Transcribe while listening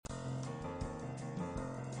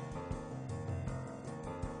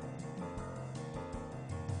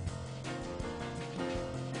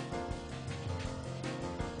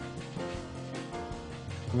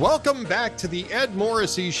Welcome back to the Ed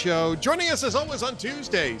Morrissey Show. Joining us as always on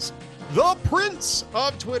Tuesdays, the Prince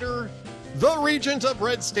of Twitter, the Regent of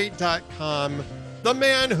RedState.com, the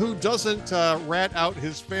man who doesn't rat out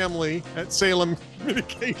his family at Salem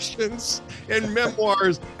Communications and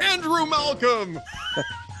Memoirs, Andrew Malcolm.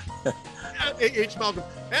 H. Malcolm.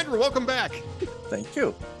 Andrew, welcome back. Thank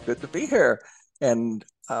you. Good to be here. And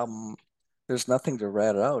there's nothing to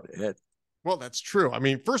rat out, Ed. Well, that's true. I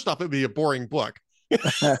mean, first off, it'd be a boring book.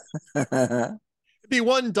 It'd be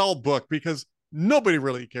one dull book because nobody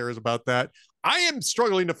really cares about that. I am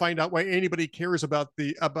struggling to find out why anybody cares about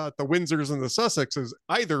the Windsors and the Sussexes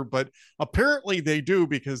either, but apparently they do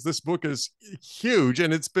because this book is huge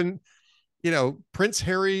and it's been, Prince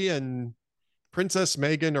Harry and Princess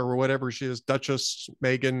Meghan or whatever she is, Duchess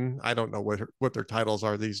Meghan. I don't know what their titles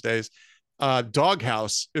are these days.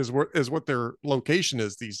 Doghouse is what their location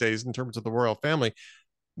is these days in terms of the royal family,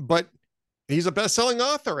 but he's a best-selling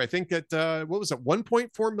author. I think that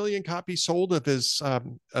 1.4 million copies sold of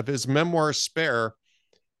his memoir Spare.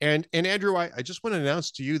 And Andrew, I just want to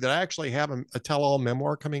announce to you that I actually have a tell-all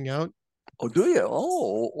memoir coming out. Oh, do you?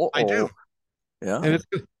 Oh, I do. Yeah, and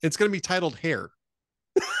it's going to be titled Hair.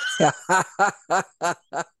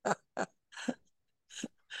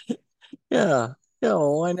 Yeah.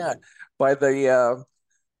 Well, why not? By the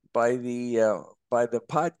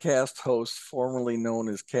podcast host formerly known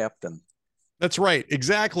as Captain. That's right.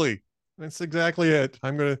 Exactly. That's exactly it.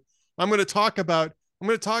 I'm going to talk about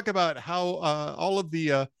how all of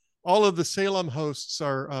the Salem hosts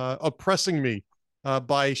are oppressing me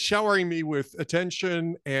by showering me with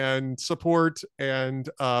attention and support and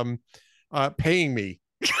paying me.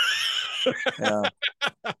 Yeah.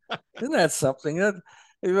 Isn't that something?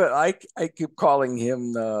 I keep calling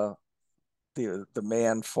him the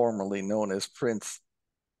man formerly known as Prince.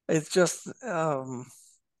 It's just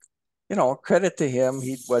credit to him.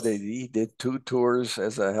 He did 2 tours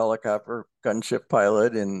as a helicopter gunship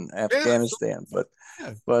pilot in Afghanistan, but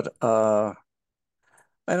I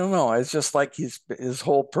don't know. It's just like his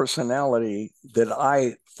whole personality that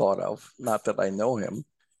I thought of, not that I know him,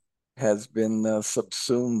 has been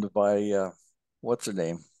subsumed by what's her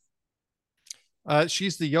name?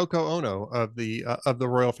 She's the Yoko Ono of the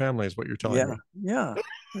royal family, is what you're telling me.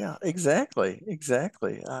 Yeah, exactly.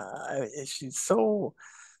 She's so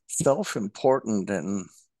self-important and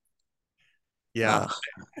there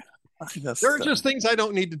are just things I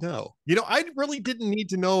don't need to know. I really didn't need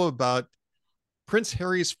to know about Prince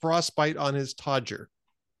Harry's frostbite on his Todger.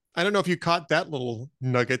 I don't know if you caught that little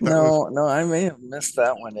nugget. No, I may have missed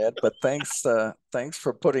that one, Ed, but thanks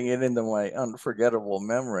for putting it into my unforgettable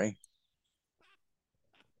memory.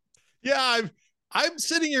 Yeah, I'm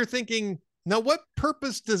sitting here thinking, now what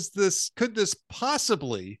purpose could this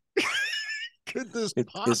possibly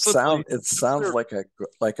It sounds like a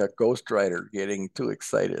ghostwriter getting too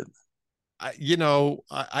excited. I don't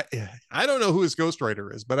know who his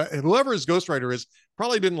ghostwriter is, but whoever his ghostwriter is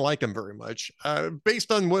probably didn't like him very much.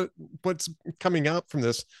 Based on what's coming out from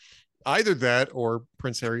this, either that or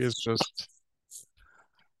Prince Harry is just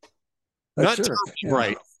not terribly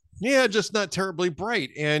bright. Yeah, just not terribly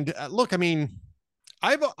bright. And look, I mean,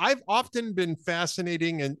 I've often been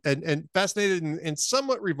fascinated and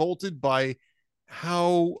somewhat revolted by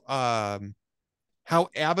how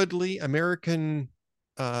avidly Americans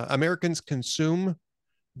consume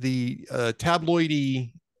the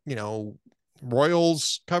tabloidy,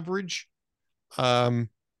 royals coverage. I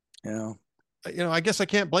guess I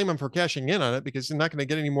can't blame him for cashing in on it because he's not going to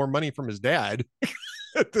get any more money from his dad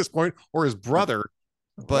at this point or his brother.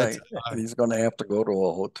 But right. He's going to have to go to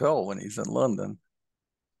a hotel when he's in London.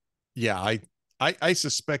 Yeah, I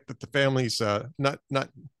suspect that the family's not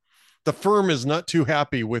the firm is not too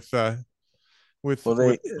happy with Harry.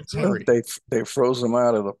 They froze him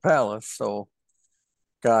out of the palace. So,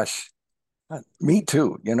 gosh, me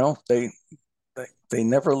too. They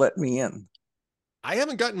never let me in. I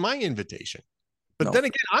haven't gotten my invitation, but then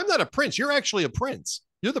again, I'm not a prince. You're actually a prince.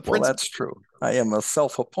 You're the prince. Well, that's true. I am a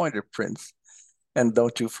self-appointed prince, and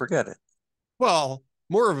don't you forget it. Well,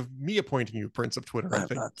 more of me appointing you Prince of Twitter, I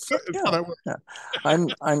think. Yeah.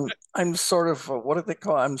 I'm sort of what do they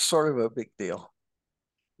call? I'm sort of a big deal.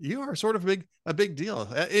 You are sort of a big deal.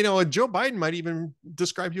 Joe Biden might even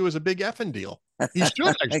describe you as a big effing deal. He should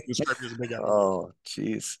actually describe you as a big effing deal. Oh,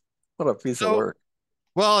 geez. What a piece of work.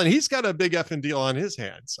 Well, and he's got a big effing deal on his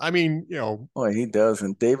hands. I mean, Oh, he does.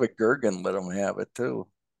 And David Gergen let him have it too.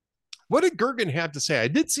 What did Gergen have to say? I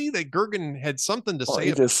did see that Gergen had something to say.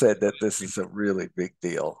 He just said that this is a really big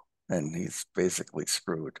deal and he's basically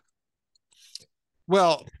screwed.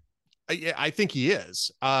 Well, I think he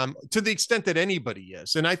is, to the extent that anybody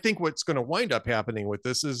is. And I think what's going to wind up happening with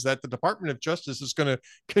this is that the Department of Justice is going to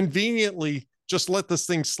conveniently just let this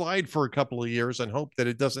thing slide for a couple of years and hope that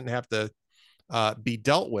it doesn't have to be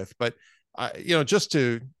dealt with. But, just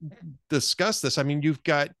to discuss this, I mean, you've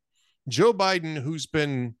got Joe Biden, who's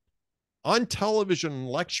been on television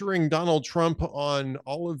lecturing Donald Trump on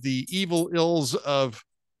all of the evil ills of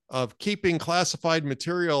keeping classified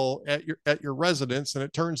material at your residence, and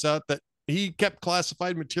it turns out that he kept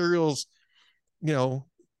classified materials,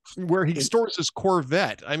 where he stores his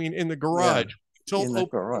Corvette. I mean, in the garage. Yeah, in the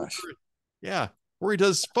garage. Yeah, where he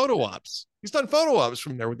does photo ops. He's done photo ops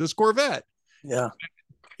from there with this Corvette. Yeah,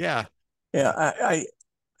 yeah.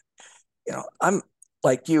 I'm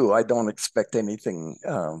like you. I don't expect anything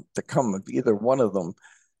to come of either one of them.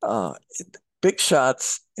 Big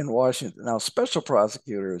shots in Washington. Now, special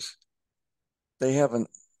prosecutors, they haven't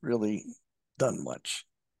really done much.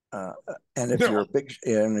 And if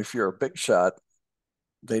you're a big shot,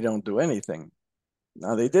 they don't do anything.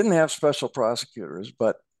 Now, they didn't have special prosecutors,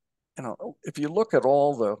 but if you look at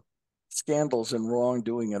all the scandals and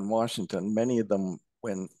wrongdoing in Washington, many of them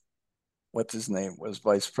when what's his name was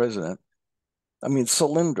vice president. I mean,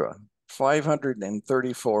 Solyndra,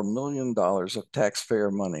 $534 million of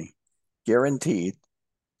taxpayer money guaranteed,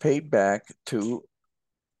 paid back to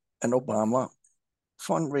an Obama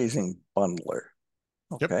fundraising bundler.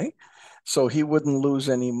 Okay. Yep. So he wouldn't lose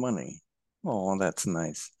any money. Oh, that's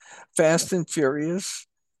nice. Fast and Furious,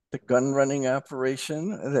 the gun running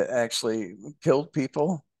operation that actually killed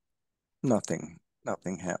people, nothing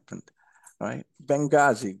happened. Right.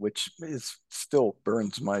 Benghazi, which is still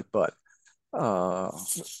burns my butt.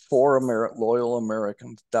 4 loyal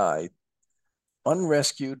Americans died.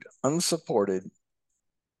 Unrescued, unsupported,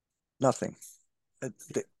 nothing.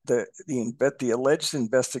 The alleged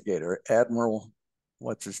investigator, Admiral,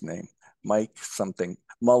 what's his name, Mike something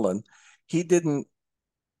Mullen, he didn't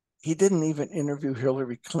even interview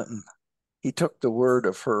Hillary Clinton. He took the word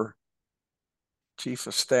of her chief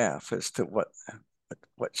of staff as to what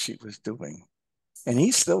she was doing, and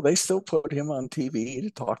they still put him on TV to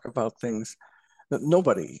talk about things.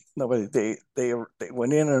 Nobody. They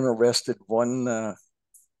went in and arrested one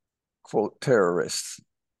quote terrorist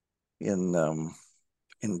in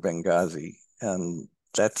Benghazi, and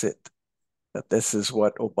that's it. That this is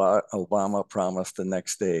what Obama promised the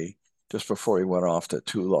next day, just before he went off to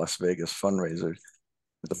 2 Las Vegas fundraisers.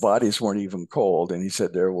 The bodies weren't even cold, and he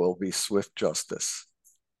said there will be swift justice.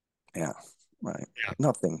 Yeah, right. Yeah.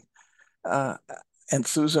 Nothing. And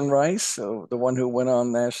Susan Rice, the one who went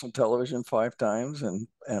on national television 5 times and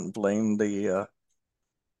blamed the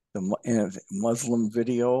Muslim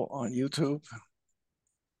video on YouTube.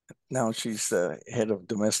 Now she's the head of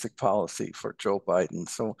domestic policy for Joe Biden.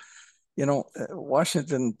 So,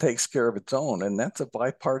 Washington takes care of its own, and that's a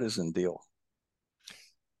bipartisan deal.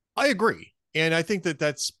 I agree. And I think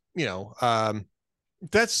that's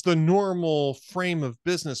the normal frame of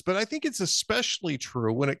business. But I think it's especially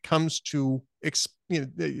true when it comes to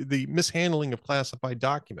the mishandling of classified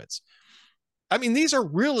documents. I mean, these are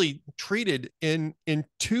really treated in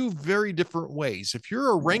 2 very different ways. If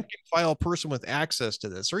you're a rank and file person with access to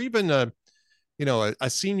this, or even a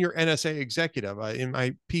senior NSA executive, in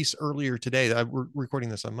my piece earlier today, we're recording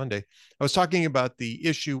this on Monday, I was talking about the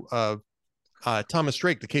issue of Thomas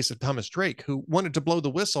Drake, the case of Thomas Drake, who wanted to blow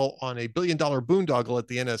the whistle on a $1 billion boondoggle at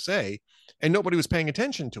the NSA, and nobody was paying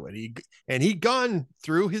attention to it. He'd gone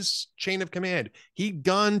through his chain of command. He'd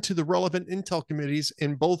gone to the relevant intel committees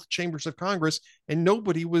in both chambers of Congress, and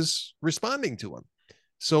nobody was responding to him.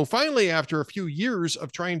 So finally, after a few years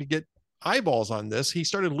of trying to get eyeballs on this, he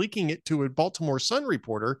started leaking it to a Baltimore Sun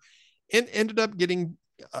reporter and ended up getting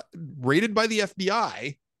raided by the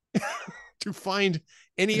FBI to find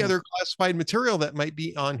any other classified material that might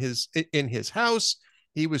be in his house.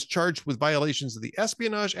 He was charged with violations of the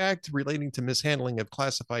Espionage Act relating to mishandling of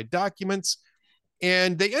classified documents.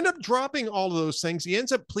 And they end up dropping all of those things. He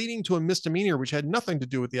ends up pleading to a misdemeanor, which had nothing to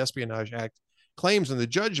do with the Espionage Act claims. And the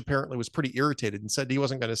judge apparently was pretty irritated and said he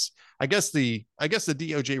wasn't going to, I guess the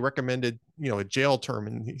DOJ recommended, a jail term.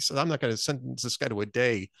 And he said, I'm not going to sentence this guy to a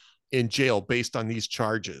day in jail based on these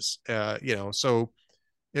charges. So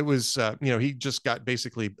it was, he just got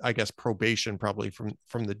basically, I guess, probation probably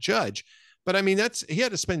from the judge. But I mean, he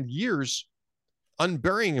had to spend years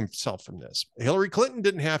unburying himself from this. Hillary Clinton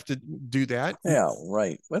didn't have to do that. Yeah,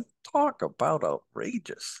 right. But talk about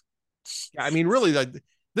outrageous. I mean, really,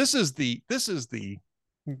 this is the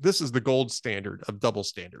gold standard of double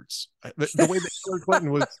standards. The way that Hillary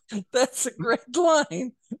Clinton was. That's a great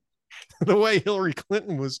line. The way Hillary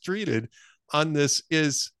Clinton was treated on this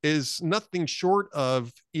is nothing short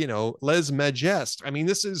of, lèse majesté. I mean,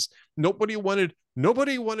 this is nobody wanted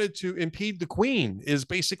to impede the queen is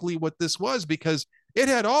basically what this was, because it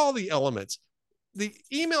had all the elements. The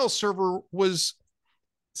email server was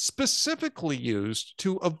specifically used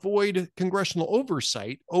to avoid congressional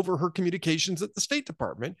oversight over her communications at the State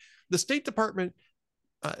Department. The State Department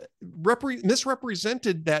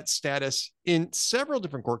misrepresented that status in several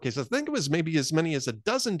different court cases. I think it was maybe as many as a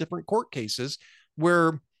dozen different court cases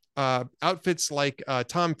where outfits like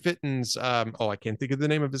Tom Fitton's, I can't think of the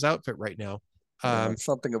name of his outfit right now.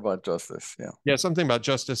 Something about justice. Yeah, something about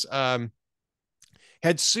justice.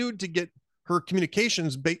 Had sued to get her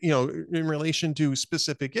communications, in relation to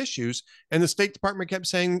specific issues. And the State Department kept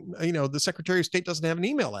saying, the Secretary of State doesn't have an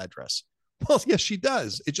email address. Well, yes, she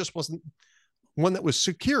does. It just wasn't one that was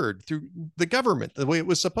secured through the government the way it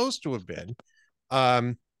was supposed to have been.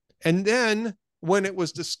 And then when it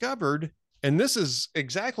was discovered, and this is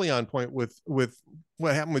exactly on point with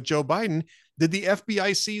what happened with Joe Biden, did the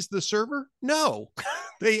FBI seize the server? No.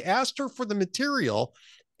 They asked her for the material,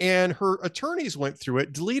 and her attorneys went through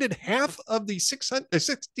it, deleted half of the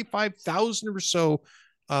 65,000 or so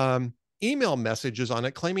email messages on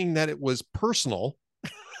it, claiming that it was personal.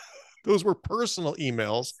 Those were personal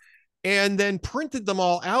emails, and then printed them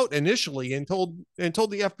all out initially and told the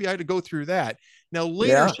FBI to go through that. Now,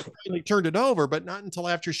 later, she finally turned it over, but not until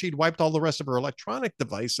after she'd wiped all the rest of her electronic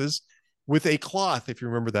devices with a cloth, if you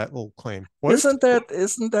remember that little claim. Isn't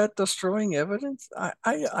that destroying evidence?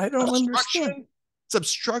 I don't understand. It's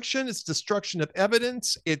obstruction. It's destruction of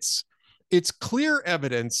evidence. It's clear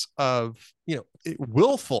evidence of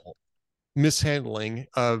willful mishandling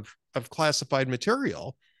of classified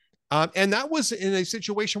material, and that was in a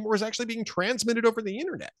situation where it was actually being transmitted over the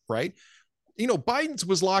internet, right? Biden's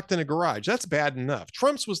was locked in a garage. That's bad enough.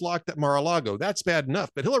 Trump's was locked at Mar-a-Lago. That's bad enough.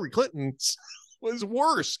 But Hillary Clinton's was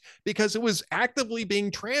worse because it was actively being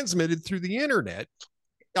transmitted through the internet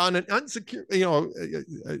on an unsecure,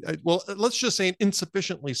 let's just say an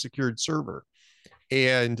insufficiently secured server.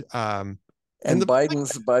 And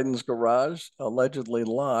Biden's garage allegedly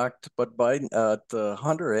locked, but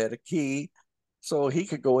Hunter had a key, so he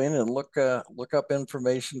could go in and look up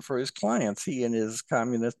information for his clients. He and his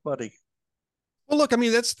communist buddy. Well, look, I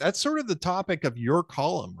mean, that's sort of the topic of your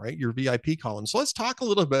column, right? Your VIP column. So let's talk a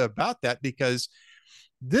little bit about that, because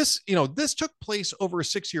this took place over a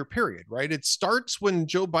 6-year period, right? It starts when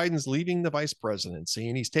Joe Biden's leaving the vice presidency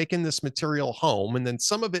and he's taken this material home. And then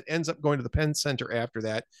some of it ends up going to the Penn Center after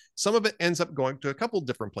that. Some of it ends up going to a couple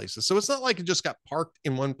different places. So it's not like it just got parked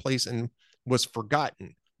in one place and was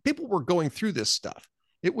forgotten. People were going through this stuff.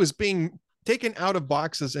 It was being taken out of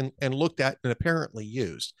boxes and looked at and apparently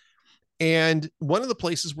used. And one of the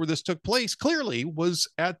places where this took place clearly was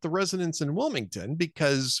at the residence in Wilmington.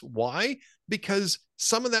 Because why? Because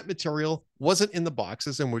some of that material wasn't in the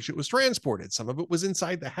boxes in which it was transported. Some of it was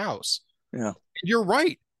inside the house. Yeah. And you're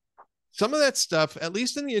right. Some of that stuff, at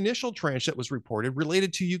least in the initial tranche that was reported,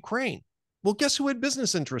 related to Ukraine. Well, guess who had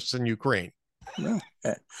business interests in Ukraine? Yeah.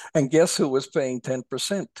 And guess who was paying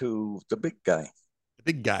 10% to the big guy? The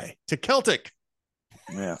big guy, to Celtic.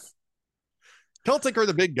 Yeah. Celtic or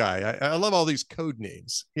the big guy. I love all these code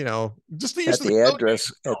names, just the use of the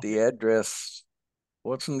address. At the address,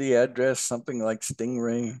 what's in the address? Something like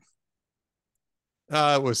Stingray.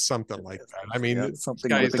 It was something like that. I mean,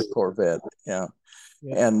 something with a Corvette. Yeah.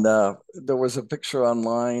 And there was a picture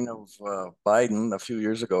online of Biden a few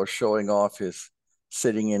years ago showing off his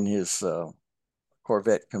sitting in his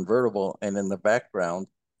Corvette convertible, and in the background,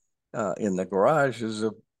 in the garage, is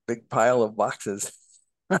a big pile of boxes.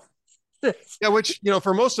 Yeah, which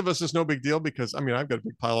for most of us is no big deal, because I've got a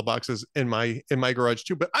big pile of boxes in my garage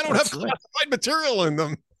too, but I don't have classified material in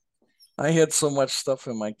them. I had so much stuff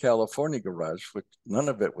in my California garage, which none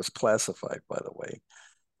of it was classified, by the way,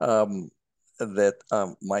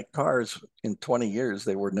 that my cars in 20 years,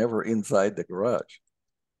 they were never inside the garage.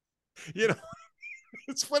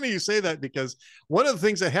 It's funny you say that, because one of the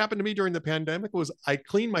things that happened to me during the pandemic was I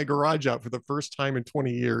cleaned my garage out for the first time in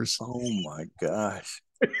 20 years. Oh my gosh.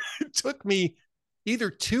 It took me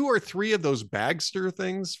either 2 or 3 of those Bagster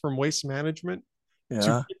things from Waste Management to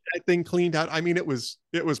get that thing cleaned out. I mean, it was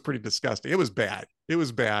pretty disgusting. It was bad.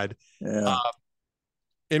 Yeah.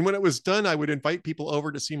 And when it was done, I would invite people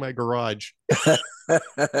over to see my garage. I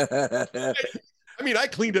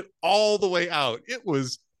cleaned it all the way out. It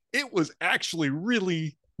was actually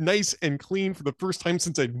really nice and clean for the first time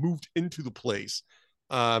since I'd moved into the place.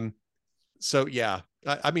 So yeah,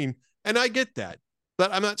 and I get that.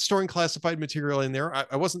 But I'm not storing classified material in there.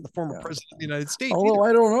 I wasn't the former president of the United States. Oh,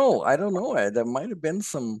 I don't know. There might have been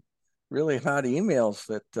some really hot emails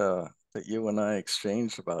that that you and I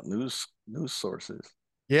exchanged about news sources.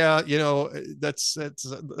 Yeah, that's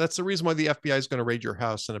the reason why the FBI is going to raid your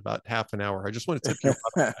house in about half an hour. I just want to tip you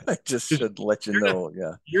off. I just should let you You're not, know.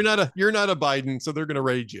 Yeah. you're not a Biden, so they're going to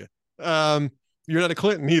raid you. You're not a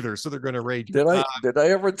Clinton either, so they're going to raid you. Did I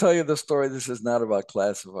ever tell you the story? This is not about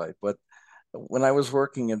classified, but when I was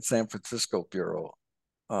working in San Francisco bureau,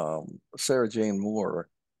 Sarah Jane Moore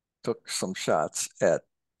took some shots at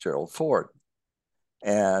Gerald Ford.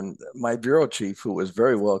 And my bureau chief, who was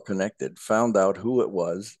very well connected, found out who it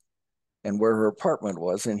was and where her apartment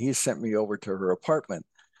was. And he sent me over to her apartment.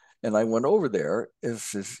 And I went over there.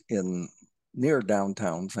 This is in near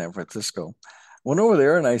downtown San Francisco. Went over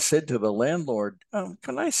there and I said to the landlord,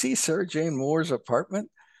 can I see Sarah Jane Moore's apartment?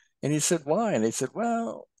 And he said, why? And he said,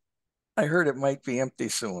 well, I heard it might be empty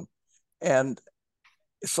soon. And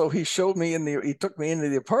so he took me into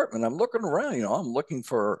the apartment. I'm looking around, I'm looking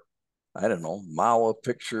for, I don't know, Mao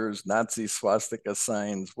pictures, Nazi swastika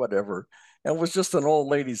signs, whatever. And it was just an old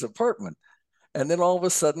lady's apartment. And then all of a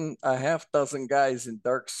sudden, a half dozen guys in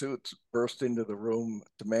dark suits burst into the room,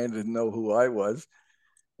 demanded to know who I was.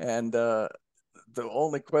 And the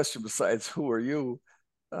only question besides "who are you"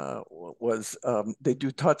 was, "Did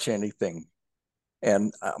you touch anything?"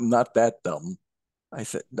 And I'm not that dumb. I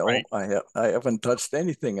said, "No, right. I haven't touched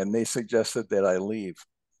anything." And they suggested that I leave,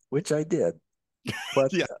 which I did.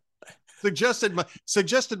 But yeah,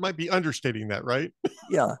 suggested might be understating that, right?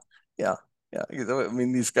 yeah. I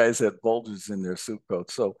mean, these guys had bulges in their suit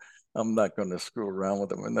coats, so I'm not going to screw around with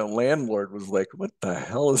them. And the landlord was like, "What the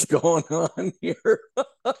hell is going on here?"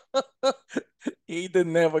 He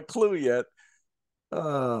didn't have a clue yet.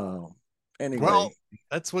 Oh, anyway. Well,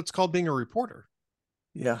 that's what's called being a reporter.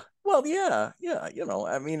 Yeah. Well, yeah.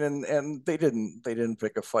 I mean, and they didn't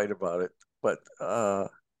pick a fight about it, but and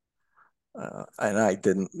I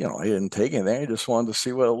didn't take anything. I just wanted to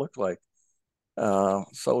see what it looked like.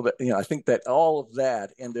 So that I think that all of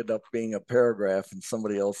that ended up being a paragraph in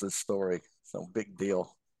somebody else's story. So big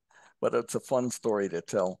deal, but it's a fun story to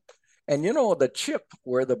tell. And the chip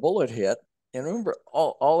where the bullet hit. And remember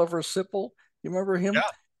Oliver Sipple? You remember him?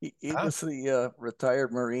 Yeah. He was the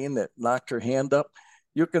retired Marine that knocked her hand up.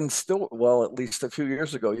 You can still, well, at least a few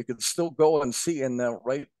years ago, you could still go and see in the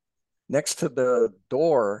right next to the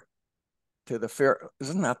door to the fair.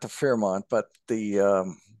 Isn't that the Fairmont, but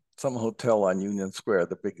the some hotel on Union Square,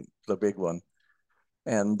 the big one,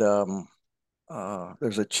 and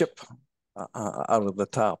there's a chip out of the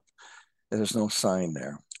top. There's no sign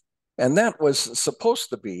there, and that was supposed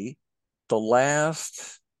to be the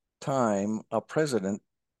last time a president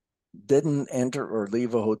didn't enter or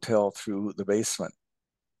leave a hotel through the basement.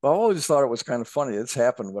 I always thought it was kind of funny. This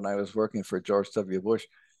happened when I was working for George W. Bush.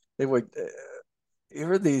 They would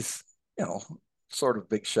hear these, sort of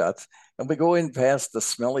big shots, and we go in past the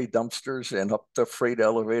smelly dumpsters and up the freight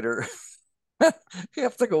elevator. You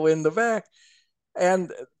have to go in the back.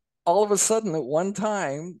 And all of a sudden, at one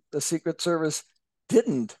time, the Secret Service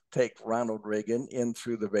didn't take Ronald Reagan in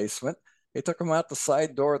through the basement. They took him out the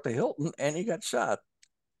side door at the Hilton, and he got shot.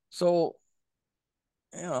 So,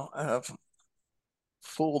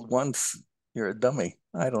 fooled once, you're a dummy.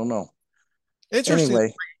 I don't know. Interesting.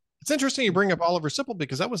 Anyway, it's interesting you bring up Oliver Sipple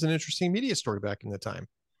because that was an interesting media story back in the time.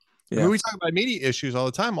 Yeah. I mean, we talk about media issues all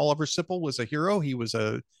the time. Oliver Sipple was a hero. He was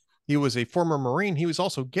a former Marine. He was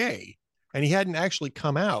also gay, and he hadn't actually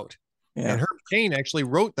come out. Yeah. And Herb Caen actually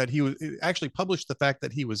wrote that he actually published the fact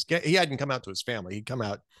that he was gay. He hadn't come out to his family. He'd come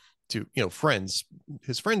out to friends.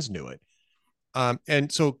 His friends knew it.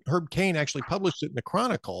 And so Herb Caen actually published it in the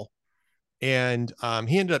Chronicle, and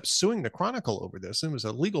he ended up suing the Chronicle over this. And it was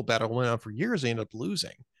a legal battle went on for years. He ended up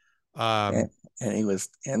losing. And he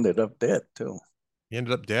ended up dead too. He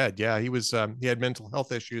ended up dead. Yeah, he was. He had mental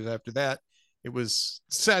health issues after that. It was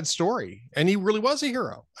a sad story, and he really was a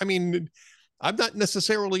hero. I mean, I'm not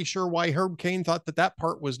necessarily sure why Herb Caen thought that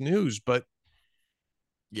part was news, but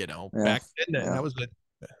back then that was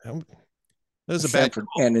a bad call.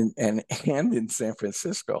 And in San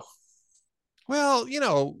Francisco. Well,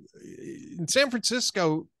 in San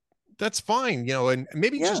Francisco, that's fine, and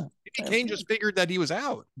maybe Caen just figured that he was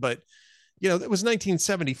out, but that was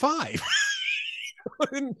 1975.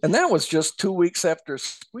 And that was just 2 weeks after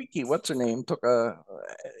Squeaky, what's her name, took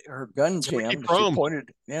her gun jammed. She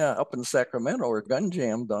pointed, up in Sacramento, her gun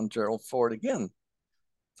jammed on Gerald Ford again.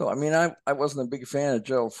 So, I mean, I wasn't a big fan of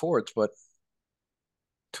Gerald Ford's, but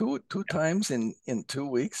two times in 2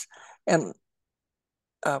 weeks. And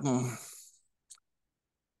I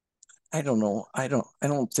don't know. I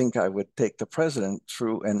don't think I would take the president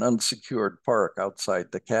through an unsecured park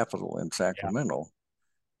outside the Capitol in Sacramento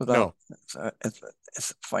without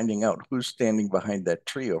finding out who's standing behind that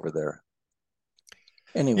tree over there.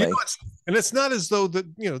 Anyway, and it's not as though that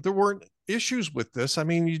there weren't issues with this. I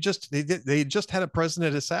mean, they just had a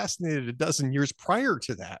president assassinated a dozen years prior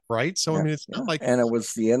to that, right? So I mean, it's not like, and it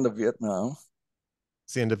was the end of Vietnam.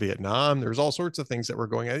 It's the end of Vietnam. There's all sorts of things that were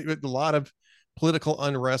going on. A lot of political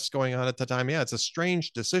unrest going on at the time. Yeah, it's a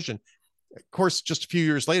strange decision. Of course, just a few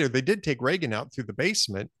years later, they did take Reagan out through the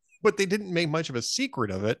basement, but they didn't make much of a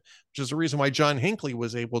secret of it, which is the reason why John Hinckley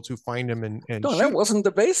was able to find him and no, shoot that him. wasn't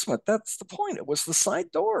the basement. That's the point. It was the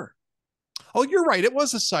side door. Oh, you're right. It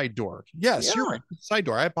was a side door. Yes, Yeah. you're right. Side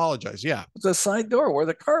door. I apologize. Yeah. The side door where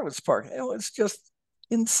the car was parked. It's just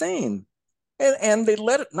insane. And they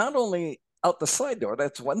let it not only out the side door,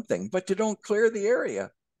 that's one thing, but you don't clear the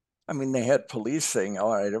area. I mean, they had police saying,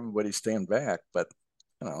 all right, everybody stand back. But,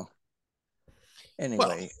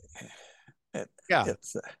 anyway, yeah,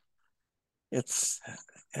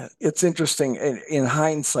 it's interesting. In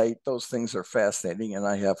hindsight, those things are fascinating. And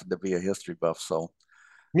I happen to be a history buff. So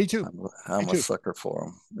me too. I'm a sucker for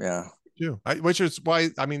them. Yeah. Too. Which is why,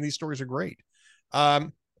 I mean, these stories are great. I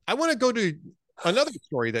want to go to another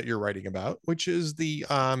story that you're writing about, which is the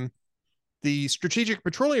Strategic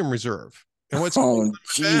Petroleum Reserve and what's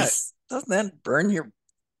geez, doesn't that burn your?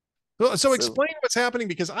 So explain what's happening,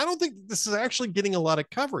 because I don't think this is actually getting a lot of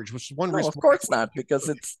coverage, which is one reason. Of course not,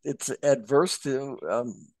 because it's adverse to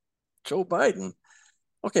Joe Biden.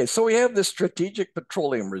 Okay, so we have this Strategic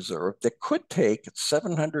Petroleum Reserve that could take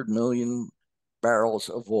 700 million barrels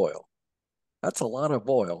of oil. That's a lot of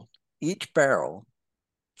oil. Each barrel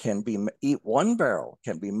one barrel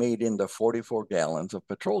can be made into 44 gallons of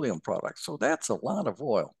petroleum products. So that's a lot of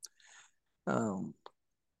oil.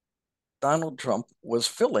 Donald Trump was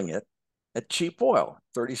filling it at cheap oil,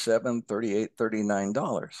 $37, $38,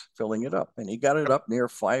 $39, filling it up. And he got it up near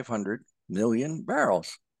 500 million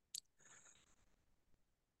barrels.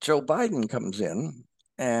 Joe Biden comes in,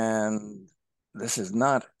 and this is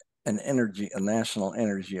not a national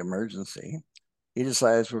energy emergency. He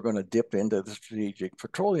decides we're going to dip into the Strategic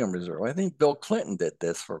Petroleum Reserve. I think Bill Clinton did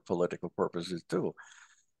this for political purposes too.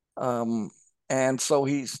 And so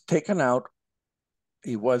he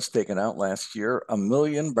was taken out last year 1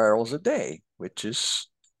 million barrels a day, which is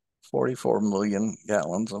 44 million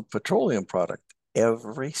gallons of petroleum product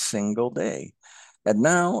every single day. And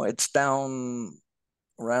now it's down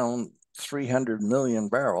around 300 million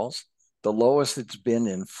barrels, the lowest it's been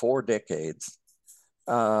in 4 decades.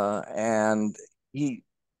 And he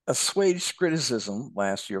assuaged criticism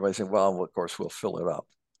last year by saying, well, of course, we'll fill it up.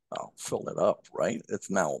 I'll fill it up, right? It's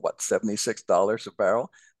now, what, $76 a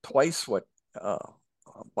barrel? Twice what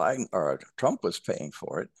Biden or Trump was paying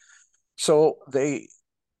for it. So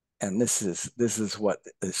and this is what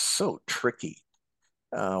is so tricky.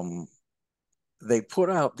 They put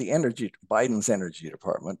out Biden's energy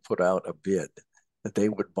department put out a bid that they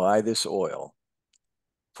would buy this oil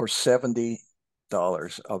for $70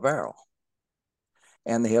 a barrel.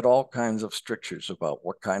 And they had all kinds of strictures about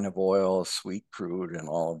what kind of oil, sweet crude, and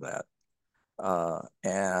all of that.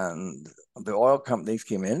 And the oil companies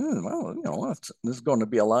came in, and, well, there's going to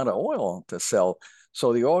be a lot of oil to sell.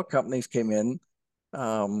 So the oil companies came in,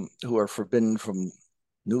 who are forbidden from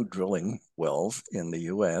new drilling wells in the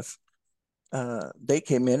U.S., they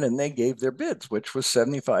came in and they gave their bids, which was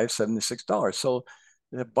 $75, $76. So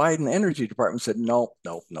the Biden Energy Department said, no,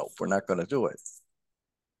 we're not going to do it.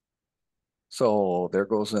 So there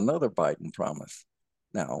goes another Biden promise.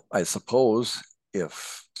 Now, I suppose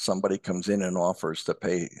if somebody comes in and offers to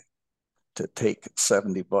take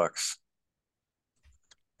 $70,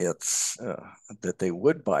 it's that they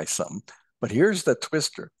would buy some. But here's the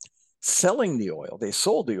twister. Selling the oil, they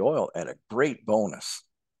sold the oil at a great bonus.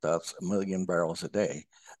 That's 1 million barrels a day,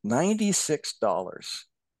 $96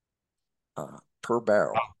 per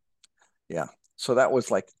barrel. Yeah. So that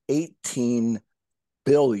was like $18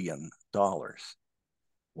 billion.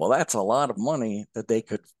 Well, that's a lot of money that they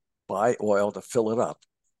could buy oil to fill it up.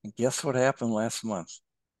 And guess what happened last month?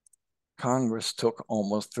 Congress took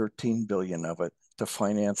almost 13 billion of it to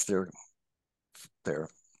finance their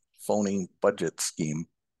phony budget scheme.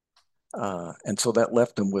 And so that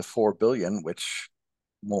left them with 4 billion, which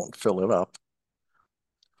won't fill it up.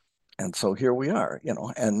 And so here we are,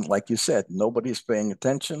 and like you said, nobody's paying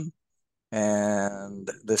attention. And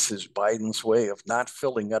this is Biden's way of not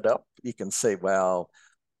filling it up. You can say, well,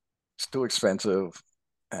 it's too expensive.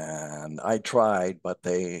 And I tried, but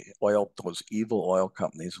those evil oil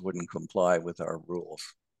companies wouldn't comply with our rules.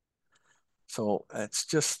 So it's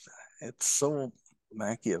so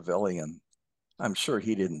Machiavellian. I'm sure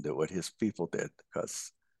he didn't do it. His people did,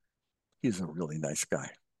 because he's a really nice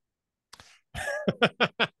guy.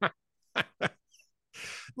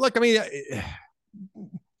 look, I mean,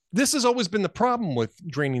 this has always been the problem with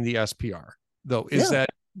draining the SPR, though, is that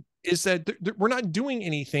we're not doing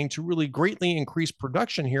anything to really greatly increase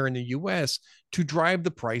production here in the US to drive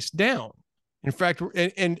the price down. In fact,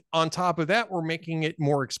 and on top of that, we're making it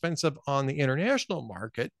more expensive on the international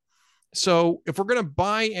market. So if we're going to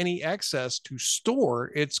buy any excess to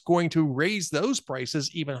store, it's going to raise those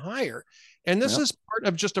prices even higher. And this is part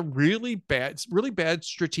of just a really bad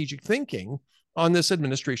strategic thinking on this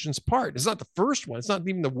administration's part. It's not the first one. It's not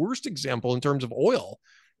even the worst example in terms of oil,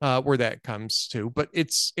 where that comes to, but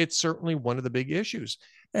it's certainly one of the big issues.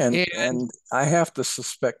 And I have to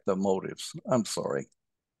suspect the motives. I'm sorry.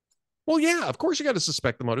 Well, yeah, of course you got to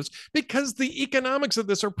suspect the motives, because the economics of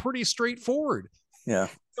this are pretty straightforward. Yeah.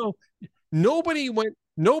 So nobody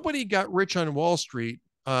got rich on Wall Street,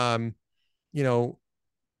 buying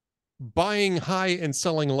high and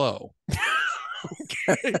selling low.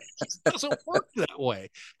 Okay? It just doesn't work that way.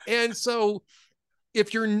 And so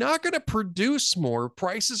if you're not going to produce more,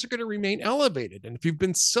 prices are going to remain elevated. And if you've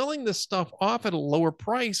been selling this stuff off at a lower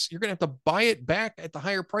price, you're going to have to buy it back at the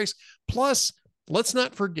higher price. Plus, let's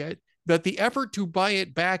not forget that the effort to buy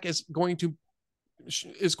it back is going to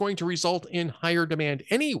result in higher demand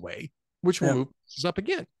anyway, which will move prices up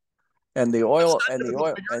again. And the oil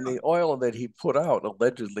that he put out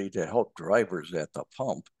allegedly to help drivers at the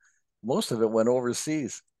pump, most of it went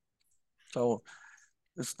overseas. So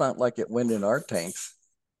it's not like it went in our tanks.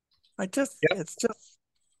 It's just,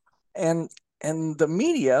 and the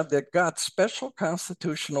media that got special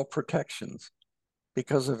constitutional protections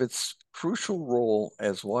because of its crucial role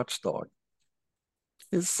as watchdog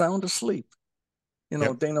is sound asleep.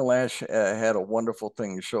 Dana Loesch had a wonderful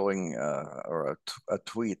thing showing, or a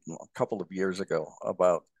tweet a couple of years ago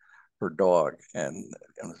about her dog, and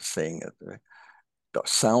saying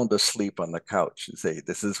sound asleep on the couch, and say,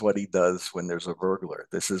 this is what he does when there's a burglar.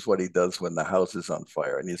 This is what he does when the house is on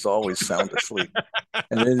fire, and he's always sound asleep.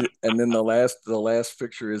 and then the last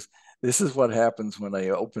picture is, this is what happens when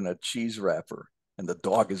I open a cheese wrapper and the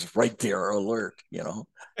dog is right there, alert.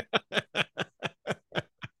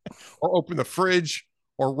 Or open the fridge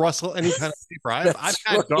or rustle any kind of paper. I've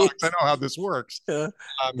had dogs. I know how this works.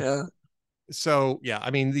 Yeah. So yeah, I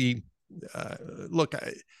mean, look,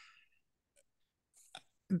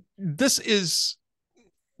 this is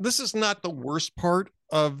not the worst part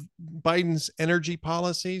of Biden's energy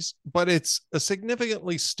policies, but it's a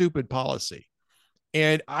significantly stupid policy.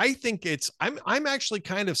 And I think I'm actually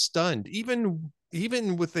kind of stunned, even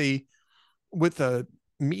with a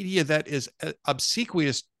media that is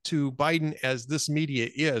obsequious to Biden as this media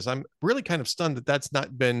is. I'm really kind of stunned that that's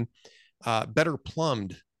not been better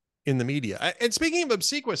plumbed in the media. And speaking of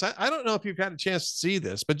obsequious, I don't know if you've had a chance to see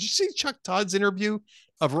this, but did you see Chuck Todd's interview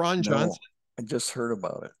of Ron Johnson? I just heard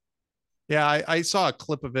about it. Yeah, I saw a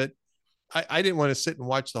clip of it. I didn't want to sit and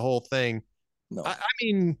watch the whole thing. No. I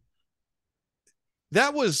mean,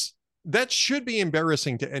 that should be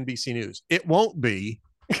embarrassing to NBC News. It won't be.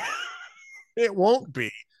 It won't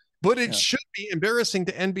be, but it should be embarrassing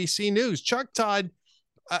to NBC News. Chuck Todd,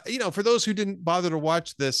 for those who didn't bother to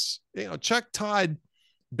watch this, Chuck Todd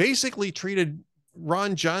basically treated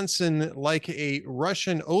Ron Johnson like a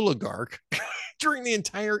Russian oligarch during the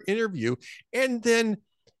entire interview, and then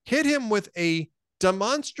hit him with a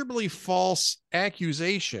demonstrably false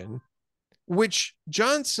accusation, which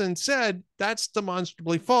Johnson said, that's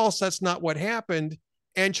demonstrably false. That's not what happened.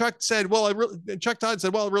 And Chuck Todd said, well, it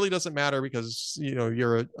really doesn't matter because,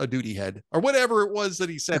 you're a duty head, or whatever it was that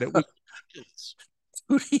he said. It was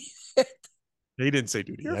duty head. He didn't say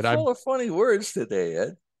duty head. You're full of funny words today,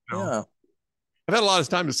 Ed. No. Yeah. I've had a lot of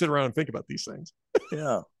time to sit around and think about these things.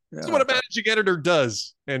 Yeah. That's what a managing editor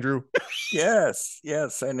does, Andrew. Yes.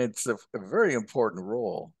 And it's a very important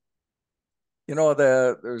role.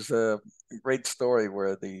 There's a great story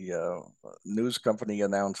where the news company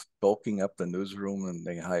announced bulking up the newsroom, and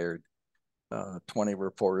they hired 20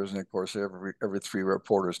 reporters. And of course, every 3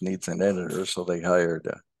 reporters needs an editor. So they hired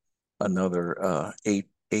another eight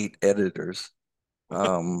editors.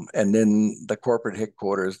 And then the corporate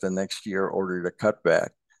headquarters the next year ordered a cutback.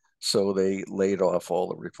 So they laid off all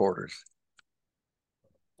the reporters.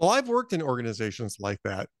 Well, I've worked in organizations like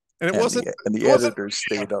that. And the editors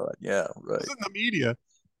stayed on. Yeah, right. It wasn't the media.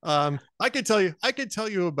 I could tell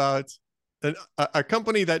you about a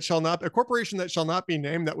company a corporation that shall not be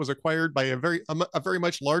named, that was acquired by a very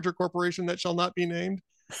much larger corporation that shall not be named,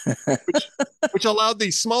 which allowed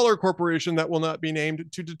the smaller corporation that will not be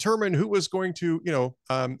named to determine who was going to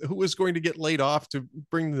get laid off to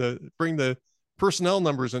bring the personnel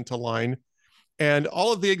numbers into line. And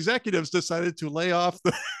all of the executives decided to lay off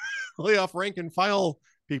rank and file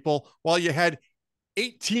people, while you had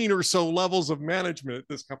 18 or so levels of management at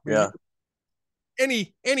this company. Yeah.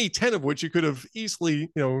 Any 10 of which you could have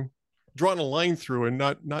easily, drawn a line through and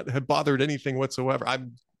not have bothered anything whatsoever.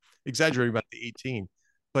 I'm exaggerating about the 18,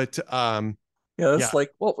 but Yeah, yeah. it's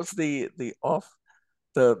like what was the off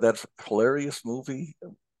the that hilarious movie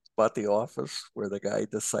about the office where the guy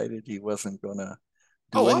decided he wasn't gonna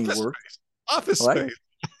Oh, do any Office work. Space. Office What? Space.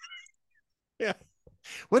 Yeah.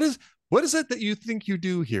 What is what is it that you think you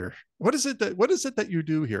do here? What is it that you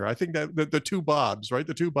do here? I think that the two Bobs, right?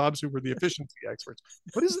 The two Bobs who were the efficiency experts.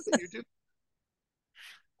 What is it that you do?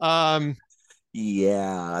 Um,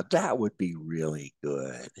 Yeah, that would be really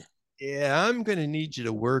good. yeah, I'm gonna need you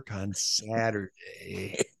to work on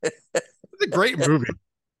Saturday. It's a great movie.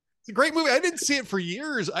 It's a great movie. I didn't see it for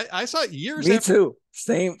years. I saw it years Me after too.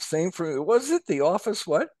 Same for me. Was it The Office?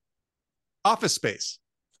 What? Office Space.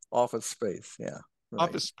 Office Space. Yeah, right.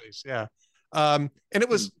 Office Space, yeah. And it Hmm.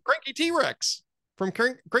 was Cranky T Rex from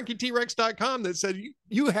crankytrex.com that said,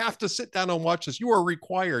 you have to sit down and watch this. You are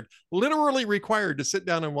required, literally required to sit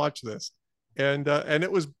down and watch this. And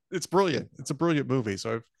it's brilliant. It's a brilliant movie.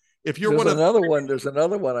 So if you're There's one of another one. There's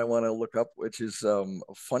another one I want to look up, which is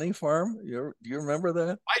Funny Farm. Do you remember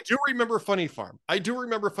that? I do remember Funny Farm. I do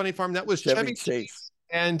remember Funny Farm. That was Chevy Chevy Chase. Chase.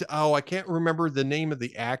 And I can't remember the name of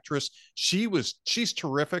the actress. She's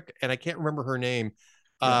terrific, and I can't remember her name.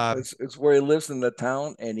 Yeah, Uh, it's where he lives in the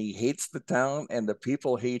town and he hates the town and the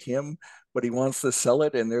people hate him, but he wants to sell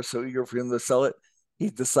it and they're so eager for him to sell it.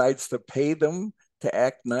 He decides to pay them to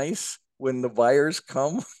act nice when the buyers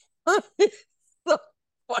come.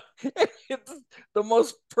 It's the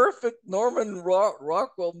most perfect Norman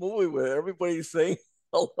Rockwell movie where everybody's saying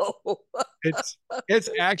hello. it's it's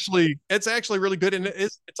actually really good, and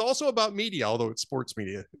it's also about media, although it's sports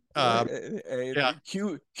media. Right. Yeah,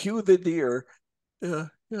 Cue the deer. Yeah,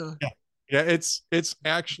 yeah. yeah, yeah.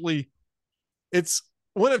 It's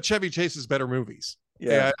one of Chevy Chase's better movies.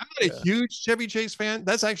 Yeah, And I'm not a yeah, huge Chevy Chase fan.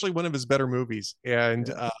 That's actually one of his better movies, and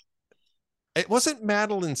yeah. it wasn't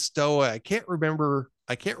Madeline Stowe. I can't remember.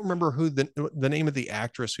 I can't remember who the name of the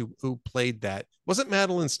actress who played that. It wasn't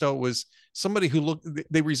Madeline Stowe. It was somebody who looked.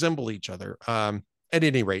 They resemble each other. At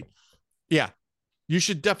any rate, yeah, you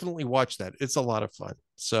should definitely watch that. It's a lot of fun.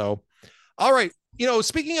 So, all right.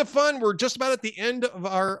 Speaking of fun, we're just about at the end of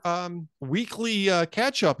our weekly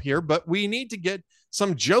catch up here, but we need to get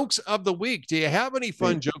some jokes of the week. Do you have any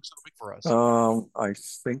fun Hey, jokes of the week for us?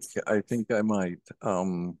 I think I might.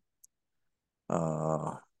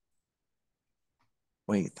 Uh,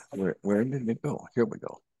 Wait, where did it go? Here we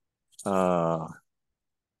go. Uh,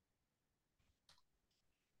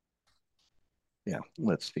 yeah,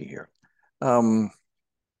 let's see here. Um,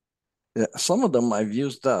 yeah, some of them I've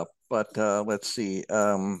used up, but let's see.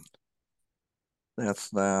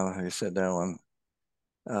 That's I said that one.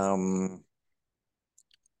 Um,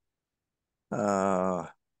 uh,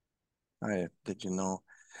 I did you know?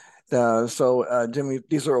 Jimmy,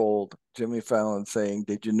 these are old. Jimmy Fallon saying,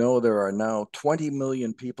 "Did you know there are now 20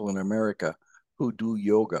 million people in America who do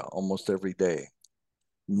yoga almost every day?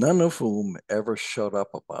 None of whom ever shut up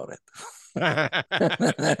about it."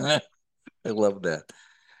 I love that.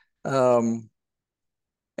 Um,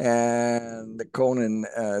 and Conan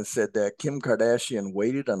said that Kim Kardashian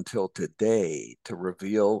waited until today to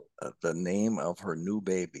reveal the name of her new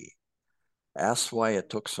baby. Asked why it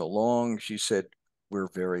took so long, she said, "We're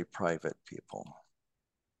very private people."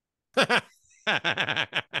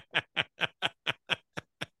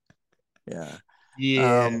 Yeah.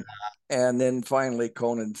 Yeah. Um, and then finally,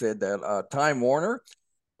 Conan said that Time Warner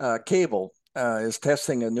Cable is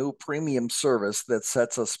testing a new premium service that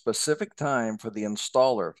sets a specific time for the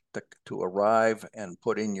installer to arrive and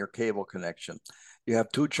put in your cable connection. You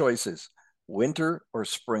have two choices, winter or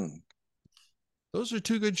spring. Those are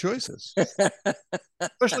two good choices,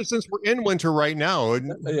 especially since we're in winter right now.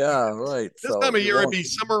 And Yeah, right. this So time of year, it'd be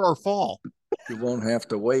summer or fall. you won't have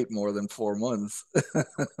to wait more than 4 months.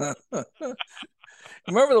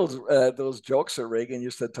 Remember those jokes that Reagan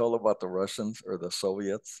used to tell about the Russians or the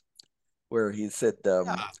Soviets, where he said,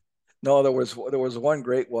 Yeah. no, there was one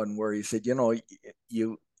great one where he said,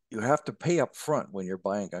 you you have to pay up front when you're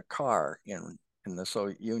buying a car in the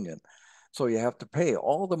Soviet Union. So you have to pay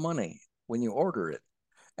all the money when you order it.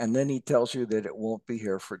 And then he tells you that it won't be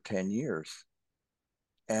here for 10 years.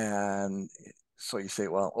 And so you say,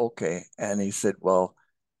 well, okay. And he said, well,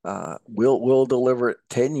 we'll deliver it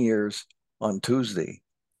 10 years on Tuesday.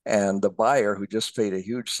 And the buyer who just paid a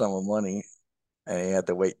huge sum of money and he had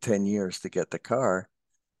to wait 10 years to get the car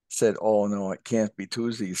said, "Oh no, it can't be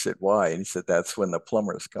Tuesday." He said, "Why?" And he said, "That's when the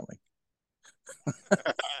plumber is coming."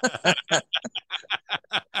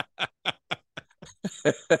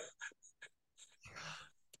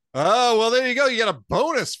 Oh, well, there you go. You got a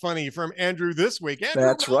bonus funny from Andrew this week. Andrew,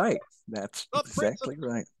 That's right. That's exactly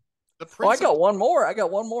right. The Oh, I Prince. got one more. I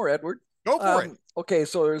got one more, Edward. Go for it. Okay,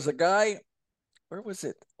 so there's a guy. Where was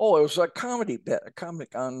it? Oh, it was a comedy bit, a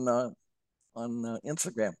comic on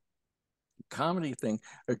Instagram, comedy thing.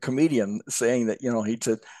 A comedian saying that he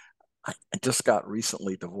said, I just got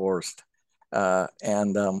recently divorced,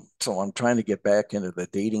 and so I'm trying to get back into the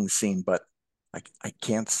dating scene, but I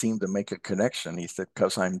can't seem to make a connection. He said,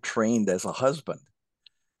 because I'm trained as a husband.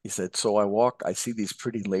 He said, so I see these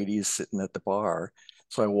pretty ladies sitting at the bar.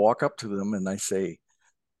 So I walk up to them and I say,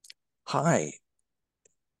 hi,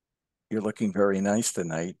 you're looking very nice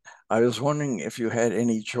tonight. I was wondering if you had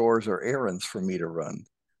any chores or errands for me to run.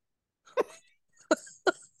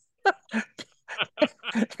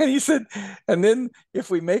 And he said, and then if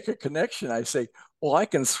we make a connection, I say, well, I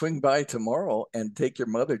can swing by tomorrow and take your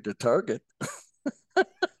mother to Target.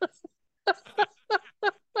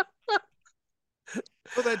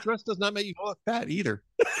 Well, that dress does not make you look fat either.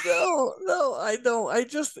 No, I don't.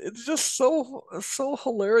 It's just so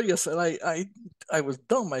hilarious. And I was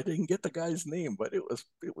dumb. I didn't get the guy's name, but it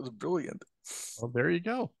was brilliant. Well, there you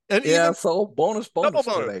go. And yeah, even so bonus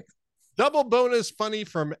today. Double bonus funny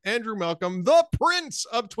from Andrew Malcolm, the Prince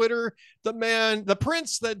of Twitter, the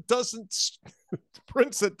Prince that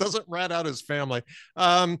doesn't rat out his family.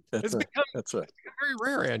 It's become very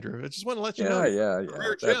rare, Andrew. I just want to let you know. Yeah,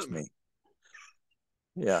 that's me.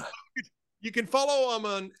 Yeah. You can follow him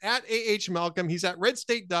on at @AHMalcolm. He's at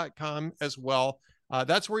redstate.com as well.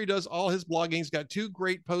 That's where he does all his blogging. He's got 2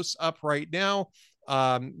 great posts up right now,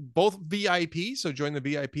 both VIP. So join the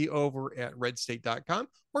VIP over at redstate.com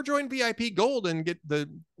or join VIP Gold and get the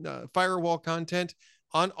firewall content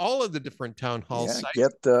on all of the different town hall sites.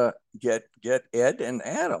 Get Ed and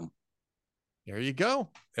Adam. There you go.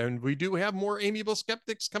 And we do have more amiable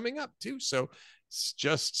skeptics coming up too. So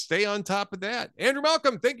just stay on top of that. Andrew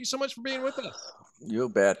Malcolm, thank you so much for being with us. You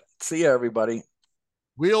bet. See you, everybody.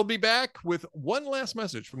 We'll be back with one last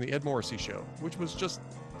message from the Ed Morrissey Show, which was just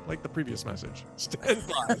like the previous message. Stand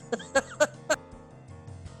by.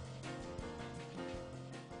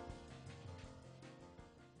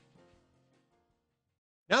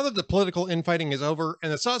 Now that the political infighting is over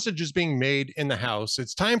and the sausage is being made in the House,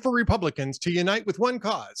 it's time for Republicans to unite with one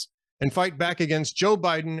cause and fight back against Joe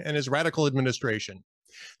Biden and his radical administration.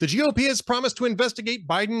 The GOP has promised to investigate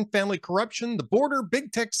Biden family corruption, the border,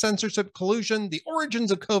 big tech censorship collusion, the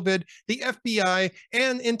origins of COVID, the FBI,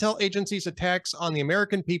 and intel agencies' attacks on the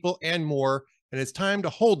American people, and more. And it's time to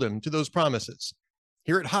hold them to those promises.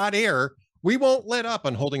 Here at Hot Air, we won't let up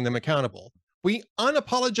on holding them accountable. We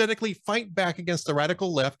unapologetically fight back against the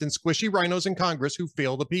radical left and squishy rhinos in Congress who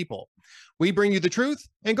fail the people. We bring you the truth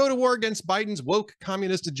and go to war against Biden's woke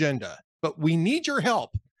communist agenda. But we need your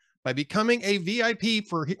help. By becoming a VIP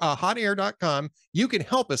for hotair.com, you can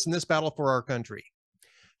help us in this battle for our country.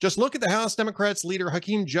 Just look at the House Democrats leader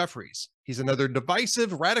Hakeem Jeffries. He's another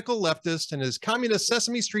divisive radical leftist, and his communist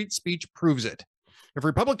Sesame Street speech proves it. If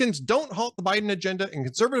Republicans don't halt the Biden agenda and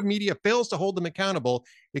conservative media fails to hold them accountable,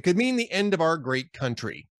 it could mean the end of our great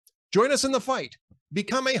country. Join us in the fight.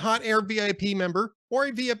 Become a Hot Air VIP member or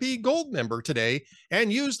a VIP Gold member today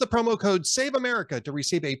and use the promo code SAVEAMERICA to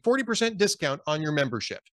receive a 40% discount on your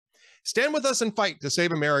membership. Stand with us and fight to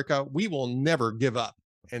save America. We will never give up.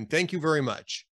 And thank you very much.